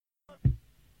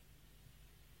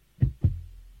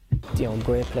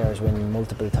Great players win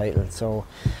multiple titles, so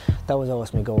that was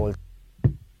always my goal.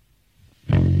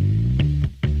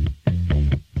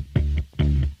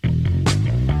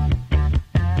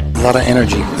 A lot of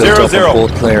energy built up in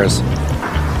both players.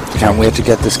 Can't wait to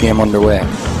get this game underway.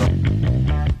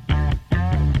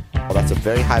 Well, that's a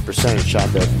very high percentage shot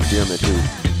there from Diarmuid, who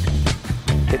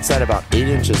hits that about 8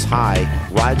 inches high,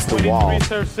 rides the wall, and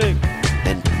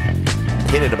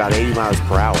hit it about 80 miles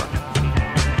per hour.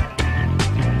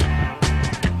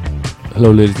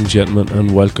 Hello ladies and gentlemen,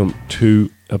 and welcome to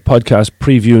a podcast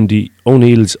previewing the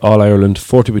O'Neill's All-Ireland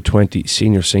 40x20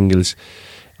 Senior Singles.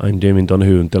 I'm Damien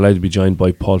Donoghue and delighted to be joined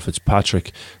by Paul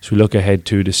Fitzpatrick as we look ahead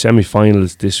to the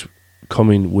semi-finals this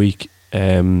coming week.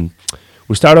 We'll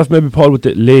start off maybe, Paul, with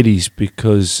the ladies,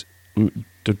 because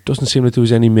there doesn't seem like there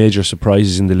was any major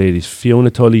surprises in the ladies.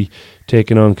 Fiona Tully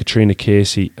taking on Katrina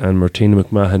Casey and Martina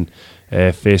McMahon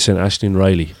facing Aisling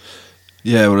Riley.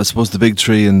 Yeah, well, I suppose the big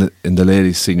three in the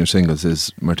ladies' senior singles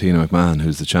is Martina McMahon,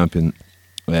 who's the champion,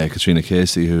 Katrina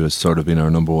Casey, who has sort of been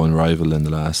our number one rival in the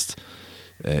last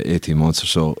 18 months or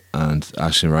so, and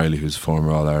Aisling Riley, who's former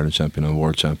All-Ireland champion and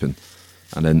world champion.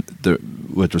 And then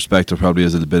with respect, there probably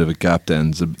is a bit of a gap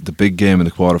then. The big game in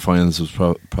the quarterfinals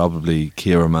was probably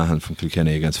Ciara Mahan from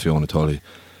Kilkenny against Fiona Tully.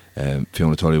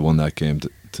 Fiona Tully won that game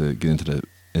to get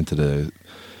into the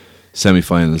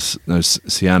semi-finals. Now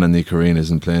Sienna Nicarine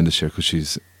isn't playing this year because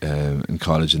she's in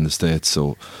college in the States,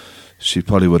 so she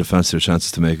probably would have fancied her chances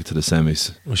to make it to the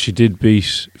semis. Well, she did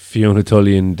beat Fiona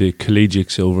Tully in the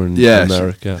collegiates over in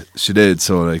America. She did.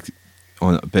 So,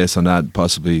 based on that,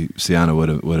 possibly Sienna would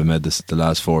have made the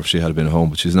last four if she had been at home,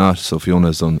 but she's not. So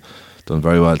Fiona's done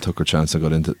very well, took her chance and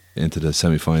got into the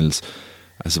semi-finals.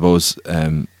 I suppose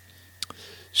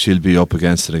she'll be up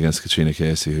against Katrina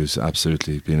Casey, who's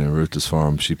absolutely been in ruthless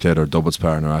form. She played her doubles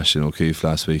partner Aisling O'Keefe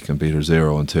last week and beat her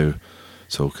 0-2.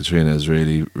 So Katrina is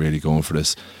really, really going for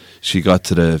this. She got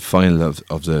to the final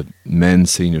of the men's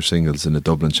senior singles in the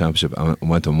Dublin Championship and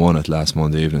went and won it last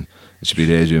Monday evening. And she beat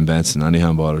Adrian Benson. Any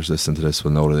handballers listening to this will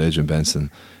know that Adrian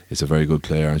Benson is a very good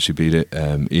player, and she beat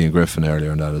Ian Griffin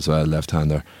earlier in that as well,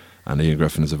 left-hander. And Ian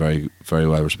Griffin is a very, very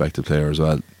well-respected player as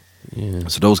well. Yeah.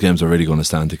 So those games are really going to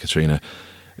stand to Katrina.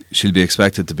 She'll be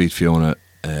expected to beat Fiona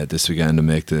this weekend and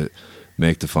make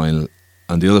the final.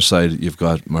 On the other side, you've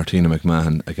got Martina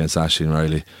McMahon against Aisling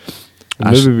Riley.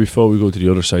 Maybe before we go to the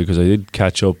other side, because I did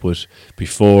catch up with,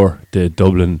 before the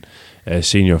Dublin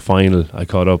senior final, I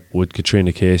caught up with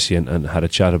Katrina Casey and had a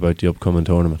chat about the upcoming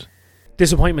tournament.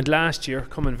 Disappointment last year,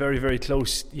 coming very, very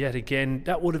close yet again.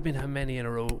 That would have been how many in a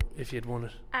row if you'd won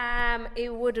it?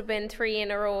 It would have been 3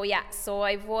 in a row, yeah. So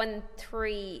I've won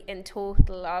 3 in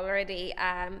total already.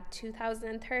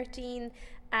 2013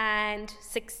 and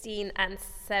 16 and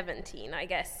 17, I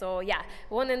guess. So yeah,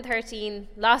 1 in 13,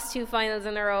 lost 2 finals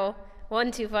in a row,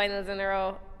 won 2 finals in a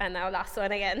row, and now lost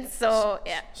one again. So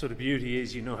yeah. So the beauty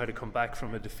is you know how to come back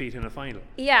from a defeat in a final.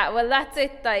 Yeah, well that's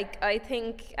it. I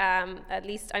think at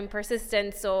least I'm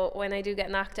persistent. So when I do get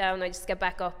knocked down, I just get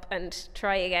back up and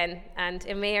try again. And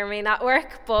it may or may not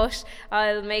work, but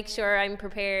I'll make sure I'm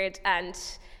prepared and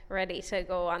ready to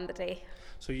go on the day.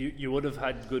 So you would have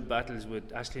had good battles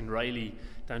with Aisling Riley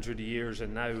down through the years,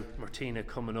 and now Martina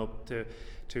coming up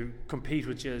to compete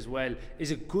with you as well.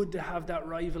 Is it good to have that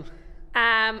rival?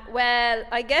 Well,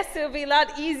 I guess it would be a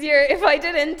lot easier if I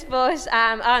didn't, but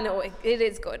no, it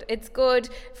is good. It's good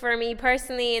for me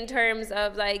personally in terms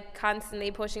of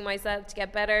constantly pushing myself to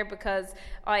get better, because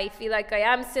I feel like I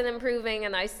am still improving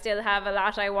and I still have a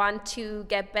lot I want to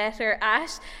get better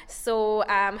at. So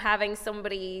having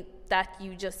somebody that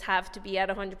you just have to be at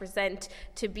 100%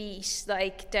 to beat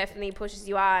definitely pushes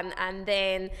you on. And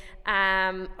then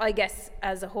I guess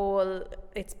as a whole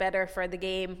it's better for the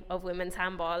game of women's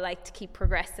handball to keep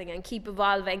progressing and keep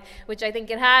evolving, which I think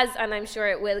it has, and I'm sure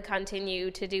it will continue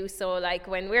to do so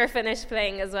when we're finished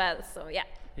playing as well. So yeah,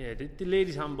 the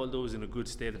ladies handball though is in a good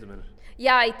state at the minute.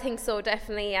 Yeah, I think so,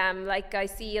 definitely. I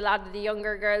see a lot of the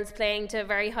younger girls playing to a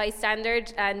very high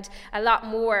standard, and a lot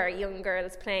more young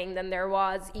girls playing than there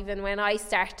was even when I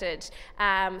started.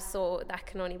 So that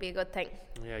can only be a good thing.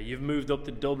 Yeah, you've moved up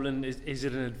to Dublin. Is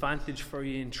it an advantage for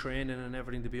you in training and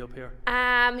everything to be up here?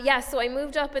 Yeah, so I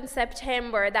moved up in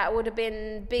September. That would have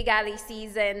been Big Alley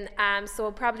season. So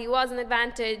it probably was an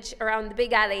advantage around the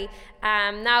Big Alley.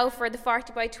 Now for the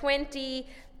 40x20,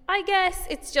 I guess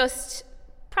it's just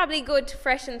probably good to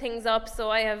freshen things up, so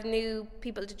I have new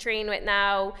people to train with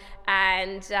now,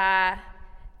 and I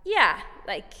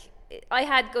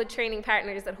had good training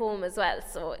partners at home as well,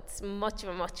 so it's much of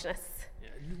a muchness.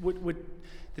 With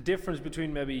the difference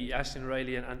between maybe Aisling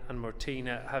Riley and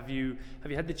Martina, have you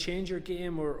had to change your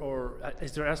game, or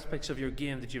is there aspects of your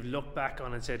game that you've looked back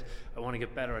on and said, I want to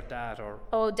get better at that?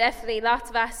 Or definitely lots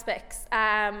of aspects.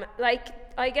 Like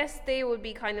I guess they would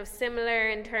be kind of similar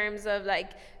in terms of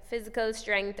like physical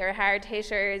strength or hard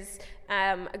hitters,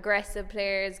 aggressive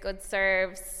players, good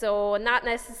serves. So not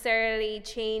necessarily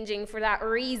changing for that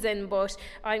reason, but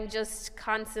I'm just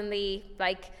constantly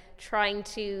like trying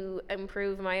to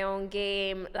improve my own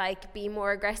game, like be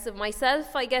more aggressive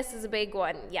myself, I guess, is a big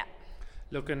one. Yeah.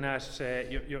 Looking at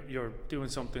you're doing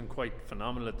something quite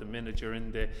phenomenal at the minute. You're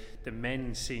in the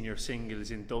men's senior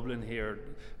singles in Dublin here.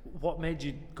 What made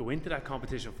you go into that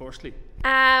competition firstly?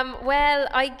 Well,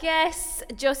 I guess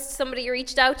just somebody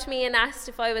reached out to me and asked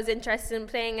if I was interested in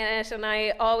playing in it, and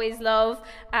I always love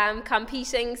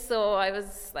competing, so I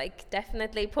was like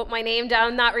definitely put my name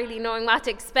down, not really knowing what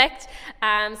to expect.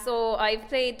 So I've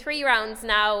played 3 rounds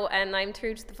now and I'm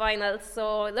through to the finals,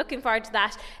 so looking forward to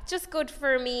that. Just good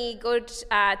for me, good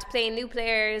to play new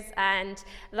players, and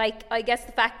like I guess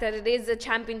the fact that it is a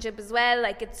championship as well,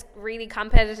 like it's really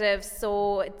competitive,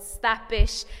 so it's that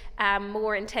bit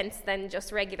more intense than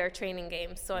just regular training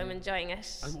games, so I'm enjoying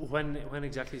it. And when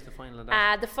exactly is the final of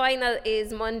that? The final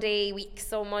is Monday week,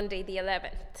 so Monday the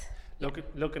 11th.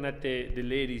 Looking at the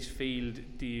ladies field,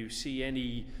 do you see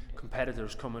any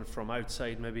competitors coming from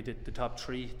outside maybe the top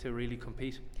 3 to really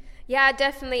compete? Yeah,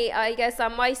 definitely. I guess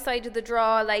on my side of the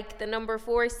draw, like the number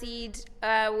 4 seed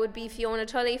would be Fiona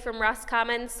Tully from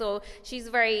Roscommon, so she's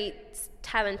a very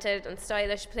talented and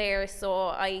stylish player, so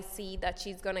I see that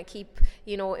she's going to keep,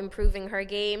 improving her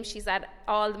game. She's at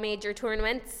all the major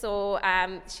tournaments, so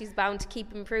she's bound to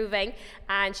keep improving,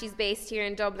 and she's based here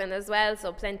in Dublin as well,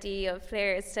 so plenty of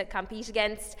players to compete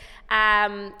against.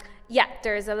 Yeah,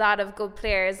 there's a lot of good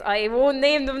players. I won't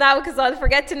name them now because I'll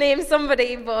forget to name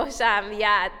somebody, but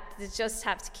yeah, they just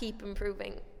have to keep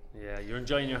improving. Yeah, you're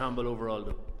enjoying your handball overall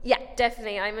though? Yeah,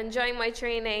 definitely. I'm enjoying my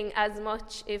training as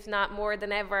much, if not more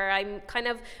than ever. I'm kind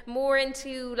of more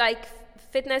into like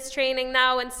fitness training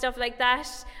now and stuff like that.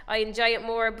 I enjoy it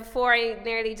more. Before I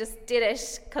nearly just did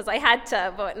it because I had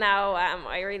to, but now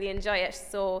I really enjoy it.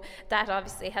 So that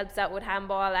obviously helps out with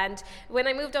handball. And when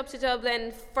I moved up to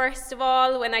Dublin, first of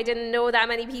all, when I didn't know that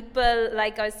many people,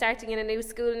 like I was starting in a new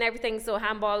school and everything, so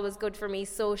handball was good for me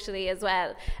socially as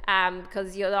well,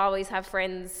 because you'll always have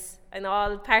friends in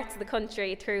all parts of the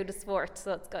country through the sport,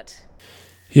 so it's good.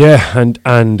 Yeah,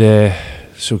 and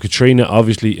so Katrina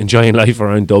obviously enjoying life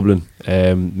around Dublin,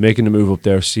 making the move up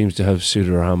there seems to have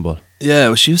suited her handball. Yeah,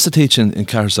 well, she used to teach in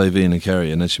Carrick-Iveen in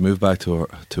Kerry, and then she moved back to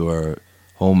her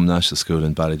home national school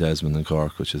in Ballydesmond in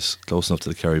Cork, which is close enough to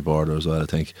the Kerry border as well, I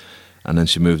think. And then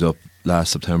she moved up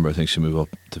last September. I think she moved up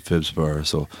to Phibsborough.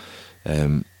 So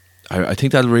I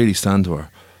think that'll really stand to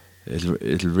her.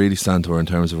 It'll really stand to her in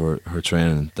terms of her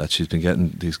training, that she's been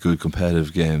getting these good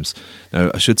competitive games.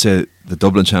 Now, I should say the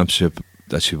Dublin Championship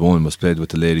that she won was played with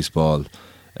the ladies' ball,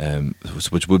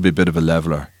 which would be a bit of a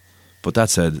leveller. But that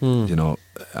said,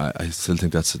 I still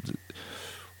think that's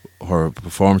her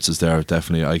performances there are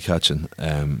definitely eye-catching.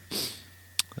 And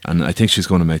I think she's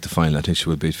going to make the final. I think she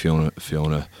will beat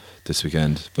Fiona this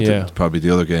weekend. But probably the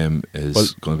other game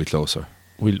is going to be closer.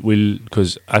 We'll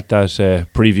because at that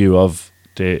preview of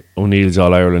the O'Neill's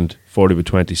All-Ireland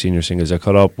 40-20 senior singles, I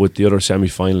caught up with the other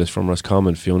semi-finalist from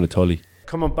Roscommon, Fiona Tully.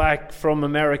 Coming back from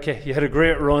America, you had a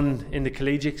great run in the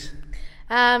collegiates.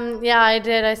 Yeah, I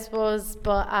did, I suppose,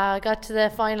 but I got to the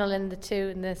final in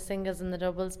the singles and the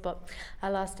doubles, but I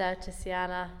lost out to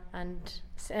Sienna in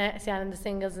the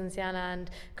singles and Sienna and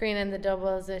Green in the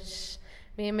doubles, which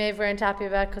me and Maeve weren't happy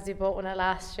about because we both won it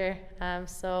last year,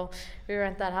 so we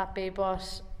weren't that happy,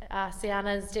 but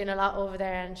Sienna's doing a lot over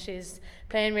there and she's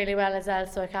playing really well as well,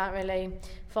 so I can't really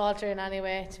falter in any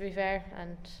way, to be fair.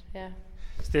 And yeah,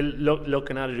 still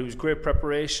looking at it was great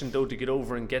preparation though to get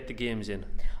over and get the games in.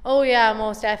 Oh yeah,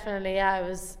 most definitely. Yeah, it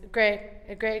was a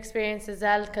great experience as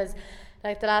well, because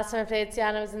like the last time I played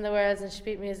Sienna was in the Worlds and she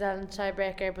beat me as well in the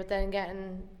tiebreaker, but then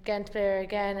getting to play her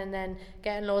again and then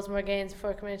getting loads more games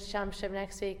before coming into championship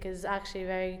next week is actually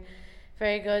very,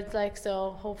 very good, like,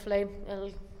 so hopefully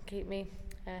it'll keep me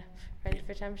ready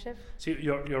for championship. So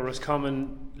you're a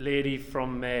Roscommon lady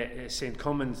from St.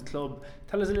 Cummins Club.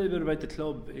 Tell us a little bit about the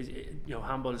club.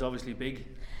 Handball is obviously big.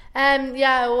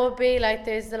 Yeah, it would be. Like,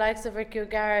 there's the likes of Ricky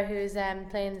O'Gara, who's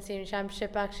playing the senior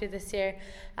championship actually this year.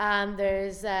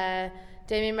 There's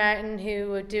Damien Martin, who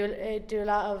would do a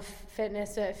lot of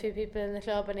fitness with a few people in the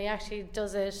club, and he actually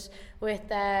does it with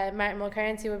Martin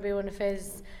Mulcairns, who would be one of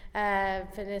his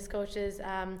fitness coaches.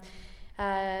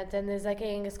 Then there's like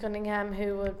Angus Cunningham,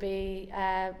 who would be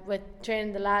with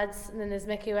training the lads, and then there's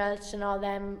Mickey Welch and all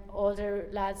them older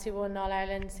lads who won All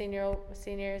Ireland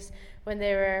seniors when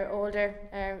they were older,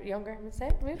 younger, I would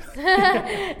say,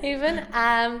 even.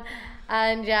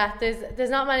 And yeah, there's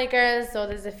not many girls, so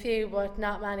there's a few, but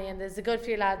not many, and there's a good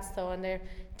few lads though, and they're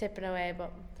tipping away,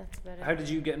 but that's about it. How did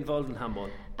you get involved in handball?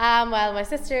 Well, my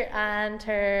sister and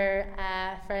her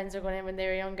friends were going in when they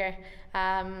were younger,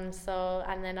 so,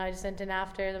 and then I just went in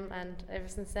after them, and ever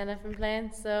since then I've been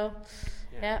playing, so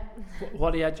yeah.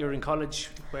 What are you at? You're in college?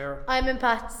 Where? I'm in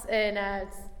Pats in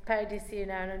it's part of DCU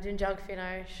now, and I'm doing geography and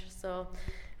Irish, so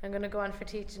I'm going to go on for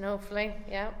teaching hopefully,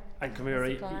 yeah. And come here,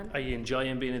 are you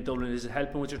enjoying being in Dublin? Is it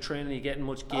helping with your training? Are you getting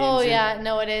much games? Oh yeah,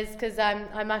 no it is, because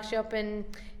I'm actually up in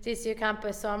DCU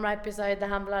campus, so I'm right beside the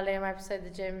handball alley, I'm right beside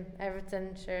the gym,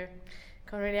 everything, sure.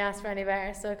 Can't really ask for any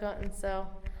better, so I couldn't, so.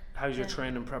 How's your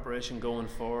training preparation going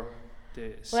for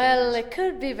the seniors? Well, it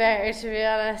could be better, to be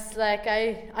honest. Like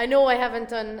I know I haven't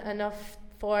done enough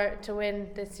to win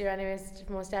this year anyways,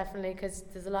 most definitely, because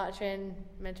there's a lot of training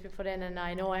meant to be put in, and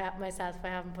I know I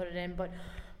haven't put it in, but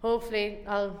hopefully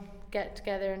I'll get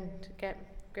together and get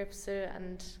grips to it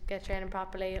and get training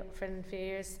properly for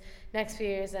the next few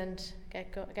years and get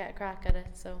a crack at it.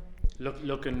 So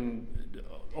looking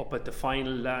up at the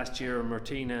final last year,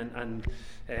 Martina and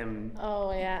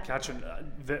Catherine,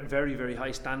 very, very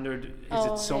high standard. Is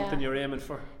it something you're aiming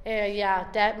for?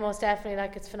 Yeah, most definitely.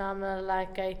 Like, it's phenomenal.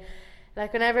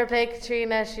 Like whenever I play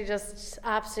Katrina, she just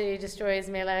absolutely destroys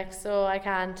me. Like, so I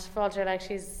can't falter. Like,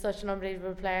 she's such an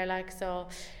unbelievable player. Like, so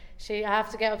I have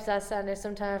to get up to that standard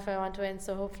sometime if I want to win.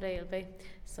 So hopefully it'll be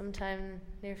sometime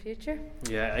near future.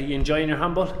 Yeah, are you enjoying your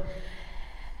handball?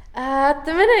 At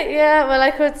the minute, yeah.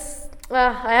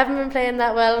 I haven't been playing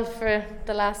that well for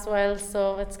the last while,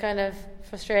 so it's kind of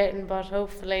frustrating. But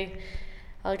hopefully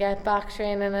I'll get back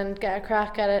training and get a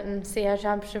crack at it and see how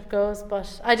championship goes.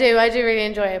 But I do really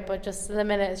enjoy it, but just at the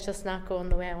minute it's just not going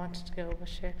the way I want it to go. But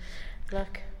sure,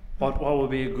 look. What would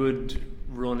be a good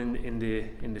run in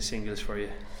the singles for you?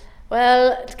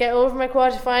 Well, to get over my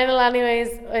quarter-final anyways,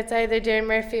 it's either Darren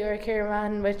Murphy or Ciara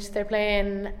Mahon, which they're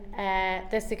playing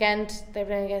this weekend. They're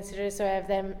playing against each other, so I have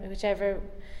them, whichever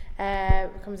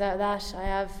comes out of that I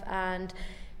have. And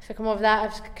if I come over that, I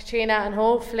have Katrina, and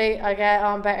hopefully I get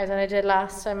on better than I did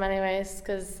last time anyways,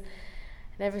 because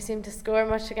I never seem to score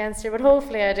much against her, but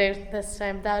hopefully I do this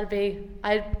time. I'd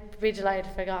be delighted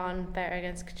if I got on better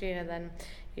against Katrina than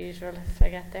usual if I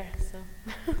get there. So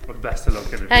well, best of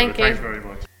luck in it. Thank you. Thanks very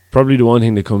much. Probably the one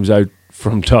thing that comes out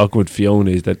from talking with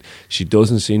Fiona is that she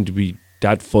doesn't seem to be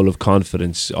that full of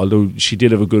confidence, although she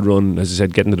did have a good run, as I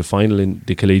said, getting to the final in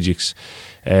the collegiates,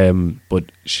 but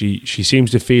she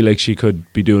seems to feel like she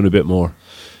could be doing a bit more.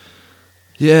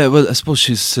 Yeah, well, I suppose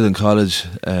she's still in college.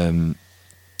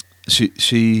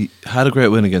 She had a great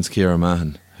win against Ciara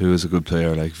Mahon, who is a good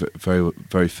player, like very,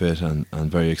 very fit and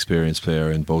very experienced player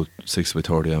in both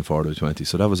 60x30 and 40x20,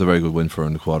 so that was a very good win for her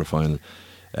in the quarter final.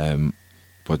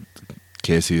 But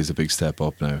Casey is a big step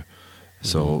up now.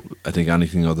 So I think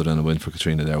anything other than a win for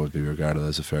Katrina there would be regarded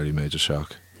as a fairly major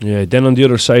shock. Yeah, then on the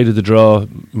other side of the draw,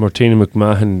 Martina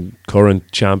McMahon,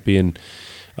 current champion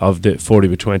of the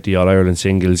 40x20 All-Ireland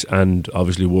singles and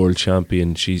obviously world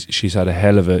champion. She's had a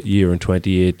hell of a year in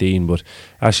 2018, but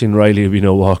Aisling Riley will be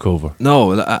no walkover.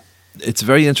 No, it's a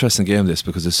very interesting game, this,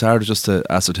 because it's hard just to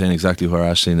ascertain exactly where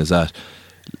Aisling is at.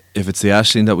 If it's the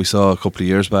Aisling that we saw a couple of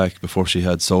years back before she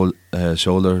had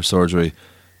shoulder surgery,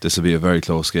 this will be a very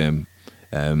close game.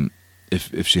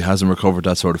 If she hasn't recovered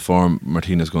that sort of form,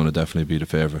 Martina's going to definitely be the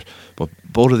favourite. But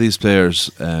both of these players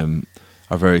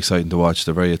are very exciting to watch.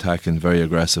 They're very attacking, very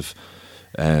aggressive.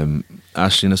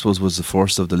 Aisling, I suppose, was the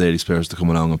first of the ladies players to come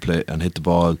along and play and hit the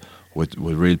ball with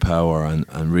real power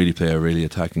and really play a really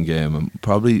attacking game. And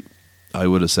probably, I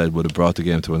would have said, would have brought the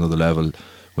game to another level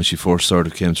when she first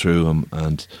came through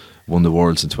and won the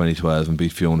Worlds in 2012 and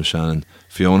beat Fiona Shannon.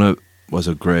 Fiona was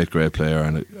a great player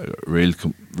and a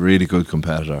really good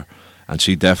competitor, and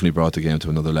she definitely brought the game to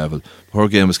another level. Her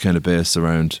game was kind of based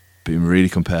around being really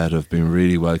competitive, being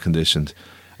really well conditioned,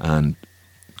 and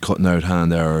cutting out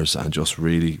hand errors and just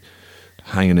really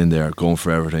hanging in there, going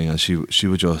for everything. And she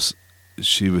was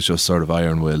just sort of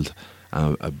iron-willed,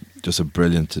 just a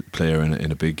brilliant player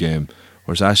in a big game.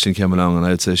 Whereas Aisling came along, and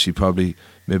I'd say she probably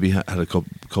maybe had a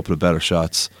couple of better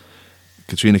shots.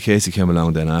 Katrina Casey came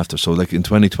along then after. So like in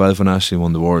 2012 when Aisling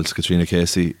won the Worlds, Katrina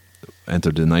Casey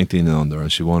entered the 19 and under,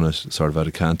 and she won it sort of out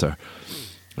of canter.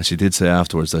 And she did say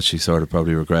afterwards that she sort of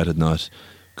probably regretted not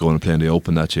going and playing the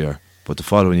Open that year. But the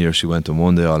following year she went and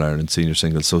won the All-Ireland senior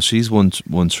singles. So she's won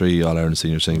 3 All-Ireland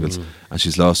senior singles and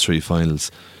she's lost 3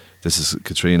 finals. This is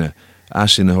Katrina.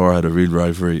 Aisling and her had a real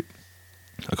rivalry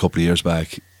a couple of years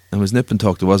back, and it was nip and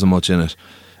tuck. There wasn't much in it.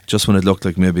 Just when it looked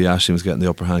like maybe Aisling was getting the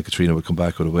upper hand, Katrina would come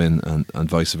back with a win, and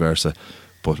vice versa.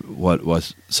 But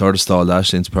what sort of stalled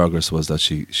Aisling's progress was that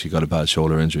she got a bad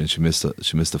shoulder injury and she missed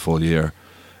a full year.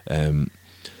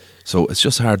 So it's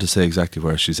just hard to say exactly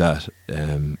where she's at.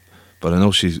 But I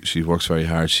know she works very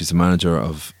hard. She's the manager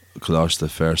of Coláiste, the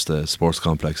first sports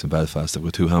complex in Belfast. They've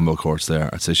got 2 handball courts there.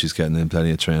 I'd say she's getting in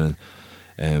plenty of training.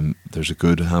 There's a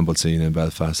good handball scene in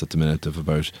Belfast at the minute of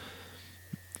about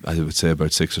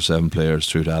 6 or 7 players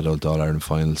through the adult All-Ireland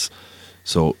finals.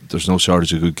 So there's no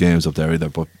shortage of good games up there either.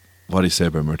 But what do you say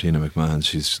about Martina McMahon?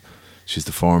 She's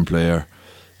the form player.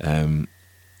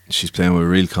 She's playing with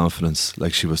real confidence.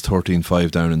 Like, she was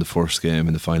 13-5 down in the first game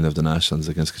in the final of the Nationals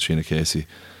against Katrina Casey,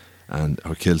 and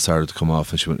her kill started to come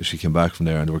off, and she came back from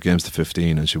there, and there were games to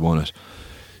 15, and she won it.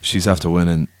 She's after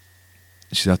winning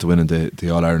the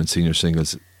All-Ireland senior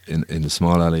singles in the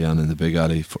small alley and in the big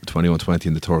alley, 21-20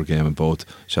 in the third game in both.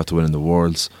 She's after winning the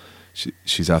Worlds.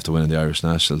 She's after winning the Irish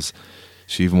Nationals.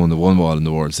 She even won the one ball in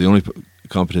the Worlds. The only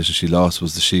competition she lost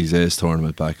was the She's Ace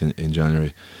tournament back in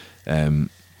January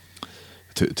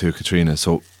to Katrina.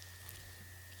 So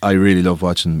I really love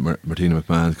watching Martina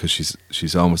McMahon, because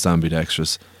she's almost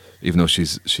ambidextrous, even though she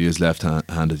is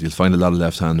left-handed. You'll find a lot of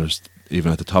left-handers,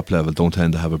 even at the top level, don't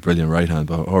tend to have a brilliant right hand,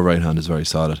 but her right hand is very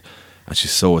solid, and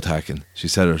she's so attacking. She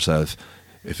said herself,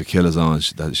 if a kill is on,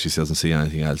 she doesn't see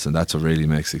anything else, and that's what really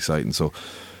makes it exciting. So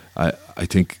I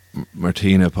think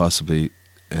Martina possibly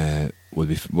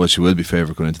she will be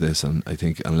favourite going into this, and I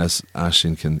think unless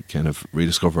Aisling can kind of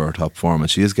rediscover her top form, and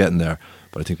she is getting there,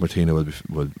 but I think Martina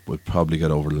will probably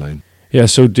get over the line. Yeah,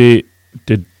 so the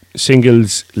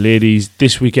singles ladies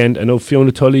this weekend, I know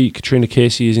Fiona Tully, Katrina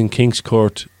Casey is in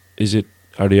Kingscourt.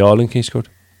 Are they all in Kingscourt?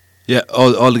 Yeah,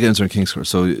 all the games are in Kingscourt.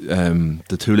 So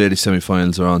the 2 ladies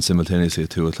semi-finals are on simultaneously at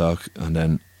 2:00, and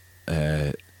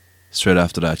then straight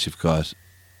after that you've got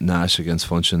Nash against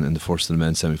Funchal in the first of the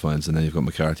men's semi-finals, and then you've got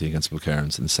McCarthy against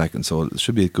McCarran's in the second. So it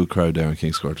should be a good crowd there in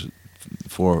Kingscourt.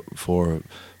 Four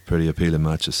pretty appealing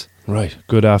matches. Right,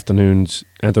 good afternoon's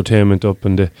entertainment up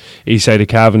in the east side of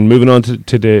Cavan. Moving on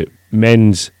to the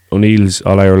men's O'Neill's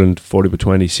All-Ireland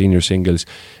 40x20 senior singles.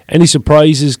 Any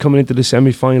surprises coming into the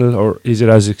semi-final, or is it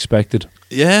as expected?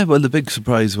 Yeah, well, the big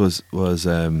surprise was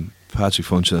Patrick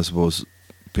Funchal, I suppose,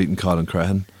 beating Colin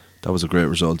Crehan. That was a great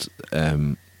result.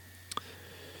 There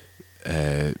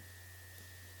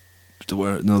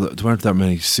weren't that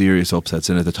many serious upsets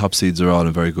in it. The top seeds are all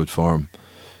in very good form.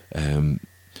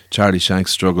 Charlie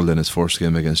Shanks struggled in his first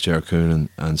game against Ger Coonan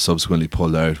and subsequently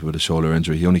pulled out with a shoulder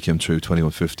injury. He only came through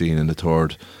 21-15 in the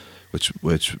third, which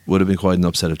would have been quite an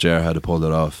upset if Ger had pulled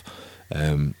it off.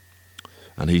 And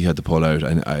he had to pull out.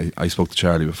 And I spoke to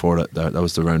Charlie before that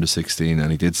was the round of 16,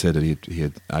 and he did say that he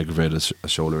had aggravated a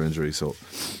shoulder injury. So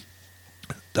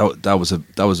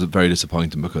that was very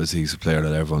disappointing, because he's a player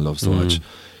that everyone loves to watch,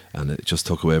 and it just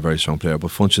took away a very strong player.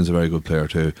 But Funchal's a very good player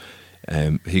too.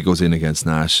 He goes in against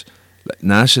Nash.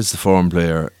 Nash is the form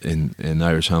player in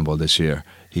Irish handball this year.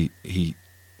 He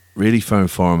really found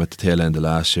form at the tail end of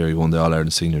last year. He won the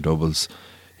All-Ireland senior doubles.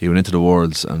 He went into the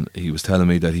Worlds, and he was telling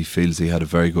me that he feels he had a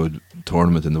very good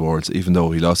tournament in the Worlds. Even though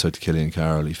he lost out to Killian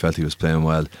Carroll, he felt he was playing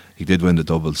well. He did win the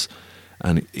doubles,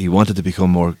 and he wanted to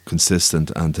become more consistent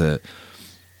and to,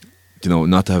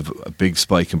 not to have a big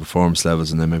spike in performance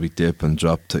levels and then maybe dip and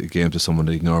drop to a game to someone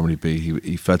that he'd normally be.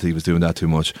 He felt that he was doing that too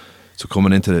much. So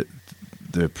coming into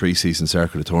the pre-season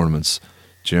circuit of tournaments,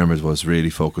 Diarmuid was really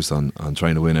focused on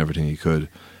trying to win everything he could.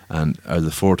 And out of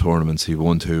the 4 tournaments, he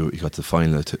won 2. He got to the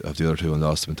final of the other 2 and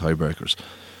lost them in tiebreakers.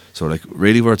 So,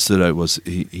 really where it stood out was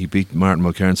he beat Martin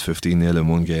Mulcairn's 15-0 in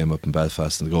one game up in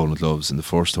Belfast in the Golden Gloves in the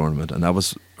first tournament, and that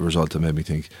was a result that made me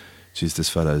think, geez, this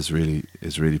fella is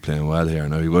really playing well here.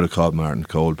 Now, he would have caught Martin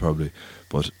cold probably,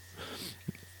 but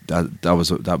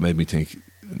that made me think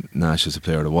Nash is a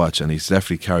player to watch, and he's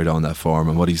definitely carried on that form.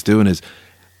 And what he's doing is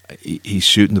he's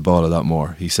shooting the ball a lot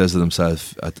more. He says it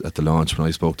himself at the launch when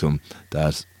I spoke to him,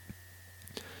 that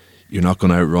you're not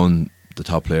going to outrun the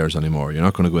top players anymore. You're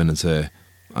not going to go in and say,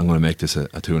 I'm going to make this a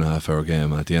 2.5 hour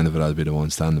game, and at the end of it I'll be the one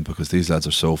standing, because these lads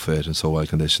are so fit and so well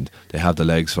conditioned. They have the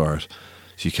legs for it.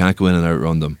 So you can't go in and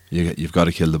outrun them. You've got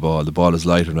to kill the ball. The ball is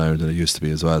lighter now than it used to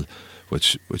be as well,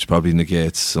 which probably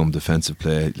negates some defensive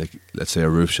play. Like, let's say a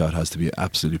roof shot has to be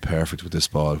absolutely perfect with this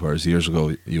ball, whereas years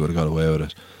ago you would have got away with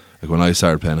it. Like, when I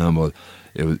started playing handball,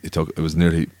 it was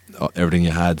nearly everything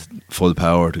you had, full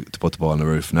power to put the ball on the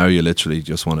roof. Now you literally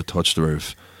just want to touch the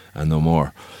roof and no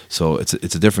more. So it's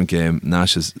a different game.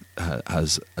 Nash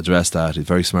has addressed that. He's a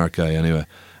very smart guy anyway,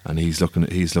 and he's looked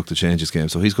to change his game.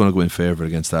 So he's going to go in favourite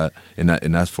against that in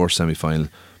that first semi-final.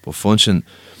 But Funchin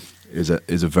is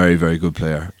a very, very good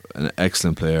player, an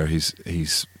excellent player.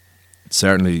 He's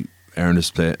certainly earned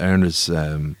his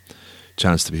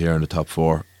chance to be here in the top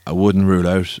 4. I wouldn't rule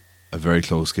out a very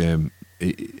close game.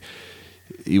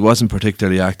 He wasn't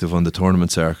particularly active on the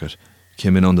tournament circuit,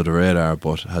 came in under the radar,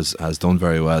 but has done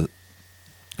very well.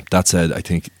 That said, I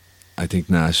think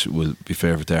Nash will be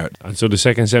favourite there. And so the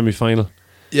second semi-final?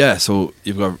 Yeah, so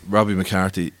you've got Robbie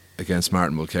McCarthy against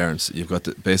Martin Mulcairns. You've got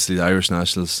basically the Irish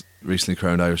Nationals, recently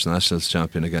crowned Irish Nationals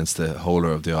champion, against the holder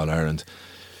of the All-Ireland.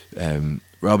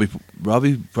 Robbie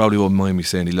probably won't mind me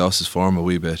saying he lost his form a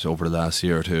wee bit over the last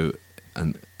year or two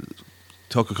and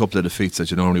took a couple of defeats that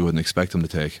you normally wouldn't expect him to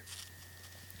take.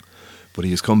 But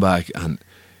he has come back and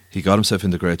he got himself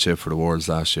into great shape for the Worlds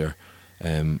last year.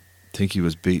 I think he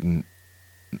was beaten.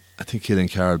 I think Killian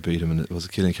Carroll beat him, and it was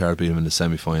Killian Carroll beat him in the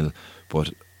semi-final.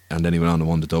 And then he went on and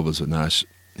won the doubles with Nash.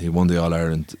 He won the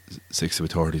All-Ireland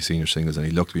 60-30 senior singles, and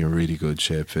he looked to be in really good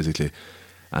shape physically.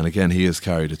 And again, he has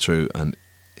carried it through, and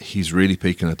he's really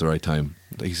peaking at the right time.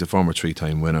 He's a former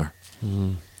 3-time winner.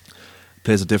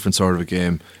 Plays a different sort of a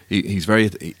game. He's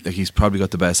probably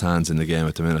got the best hands in the game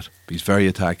at the minute. He's very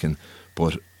attacking,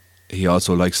 but he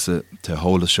also likes to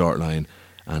hold a short line,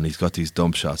 and he's got these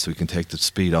dump shots, so he can take the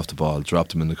speed off the ball, drop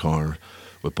them in the corner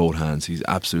with both hands. He's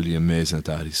absolutely amazing at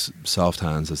that. He's soft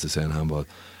hands, as they say in handball,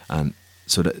 and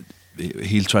so that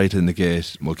he'll try to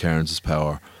negate Mulcairns'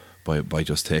 power by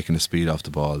just taking the speed off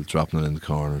the ball, dropping it in the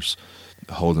corners,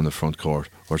 holding the front court.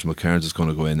 Whereas Mulcairns is going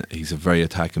to go in. He's a very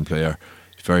attacking player,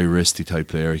 very wristy type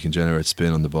player. He can generate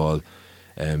spin on the ball.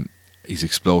 He's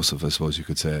explosive, I suppose you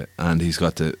could say, and he's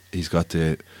got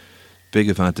the big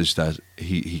advantage that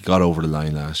he got over the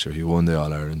line last year. He won the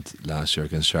All-Ireland last year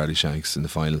against Charlie Shanks in the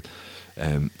final.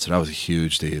 So that was a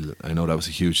huge deal. I know that was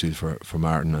a huge deal for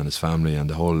Martin and his family and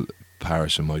the whole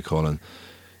parish in Moycullen.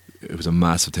 It was a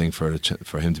massive thing for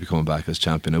him to be coming back as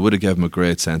champion. It would have given him a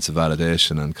great sense of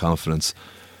validation and confidence,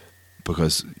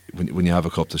 because when you have a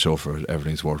cup to show for it,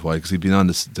 everything's worthwhile. Because he'd been on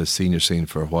the senior scene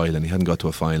for a while and he hadn't got to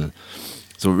a final.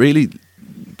 So really,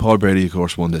 Paul Brady, of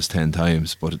course, won this 10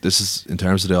 times, but this is, in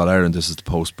terms of the All-Ireland, this is the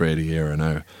post-Brady era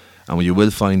now. And when you will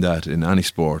find that in any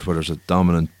sport where there's a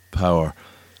dominant power,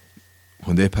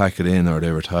 when they pack it in or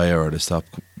they retire or they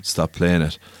stop playing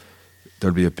it,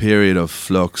 there'll be a period of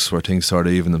flux where things sort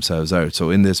of even themselves out.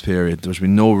 So in this period, there's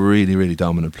been no really, really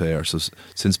dominant player. So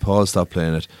since Paul stopped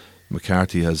playing it,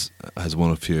 McCarthy has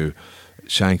won a few,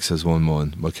 Shanks has won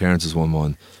one, Mulcairns has won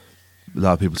one. A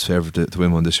lot of people's favourite to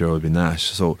win one this year would be Nash.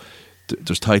 So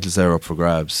there's titles there up for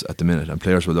grabs at the minute, and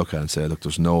players will look at it and say, look,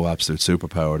 there's no absolute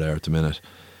superpower there at the minute.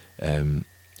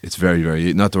 It's very,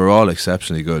 very, not that we're all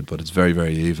exceptionally good, but it's very,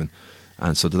 very even.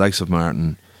 And so the likes of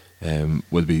Martin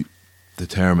will be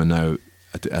determined now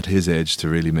at his age to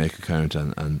really make a count,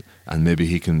 and maybe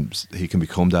he can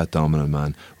become that dominant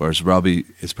man. Whereas Robbie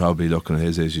is probably looking at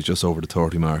his age, he's just over the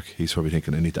 30 mark. He's probably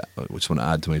thinking, I just want to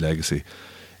add to my legacy.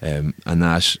 And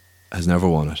Nash has never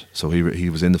won it. So he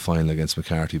was in the final against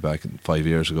McCarthy back 5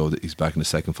 years ago. He's back in the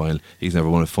second final. He's never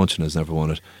won it. Funchin has never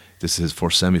won it. This is his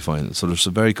first semi-final. So there's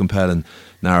some very compelling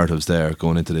narratives there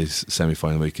going into this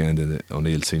semi-final weekend in the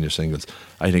O'Neill Senior Singles.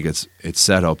 I think it's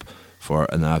set up for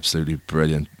an absolutely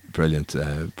brilliant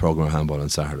programme of handball on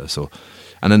Saturday. So,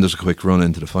 and then there's a quick run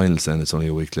into the finals. Then it's only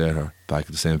a week later, back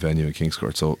at the same venue in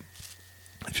Kingscourt. So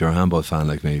if you're a handball fan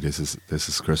like me, this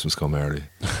is Christmas come early.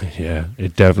 Yeah,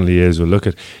 it definitely is. We'll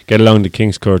get along to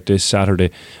Kingscourt this Saturday,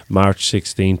 March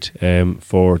 16th,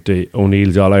 for the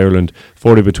O'Neill's All-Ireland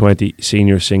 40x20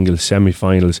 senior singles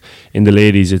semi-finals. In the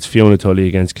ladies, it's Fiona Tully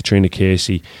against Katrina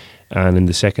Casey, and in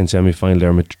the second semi-final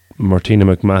there, Martina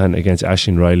McMahon against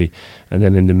Aisling Riley, and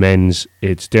then in the men's,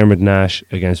 it's Dermot Nash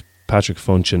against Patrick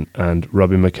Funchin and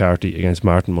Robbie McCarthy against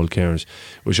Martin Mulcairns.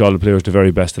 Wish all the players the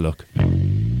very best of luck.